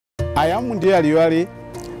I am Mundia Liywalii,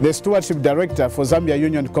 the Stewardship Director for Zambia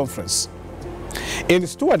Union Conference. In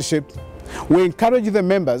Stewardship, we encourage the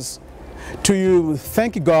members to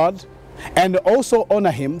thank God and also honor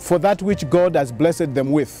Him for that which God has blessed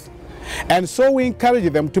them with. And so we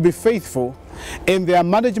encourage them to be faithful in their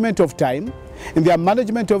management of time, in their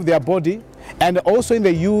management of their body, and also in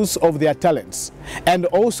the use of their talents, and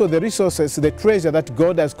also the resources, the treasure that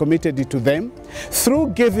God has committed to them,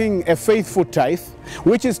 through giving a faithful tithe,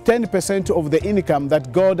 which is 10% of the income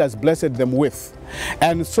that God has blessed them with.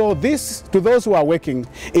 And so this, to those who are working,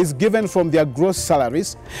 is given from their gross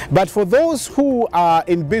salaries, but for those who are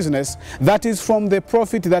in business, that is from the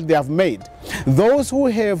profit that they have made. Those who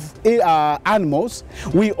have animals,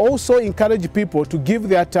 we also encourage people to give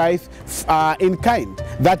their tithe in kind,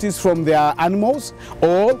 that is from their animals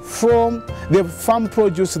or from the farm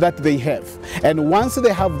produce that they have. And once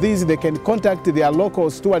they have these, they can contact their local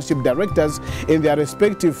stewardship directors in their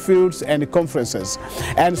respective fields and conferences.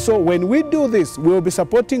 And so when we do this, we will be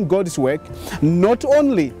supporting God's work, not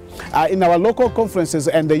only in our local conferences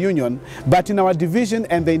and the union, but in our division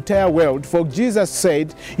and the entire world. For Jesus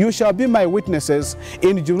said, "You shall be my witnesses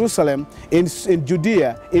in Jerusalem, in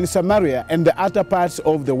Judea, in Samaria, and the other parts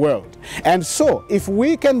of the world." And so, if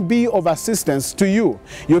we can be of assistance to you,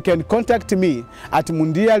 you can contact me at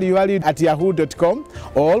mundialiywalii@yahoo.com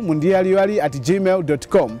or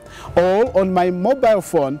mundialiywalii@gmail.com, or on my mobile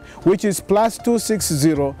phone, which is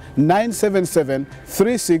 +260 977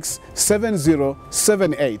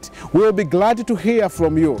 367078. We will be glad to hear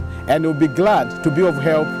from you, and we'll be glad to be of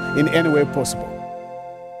help in any way possible.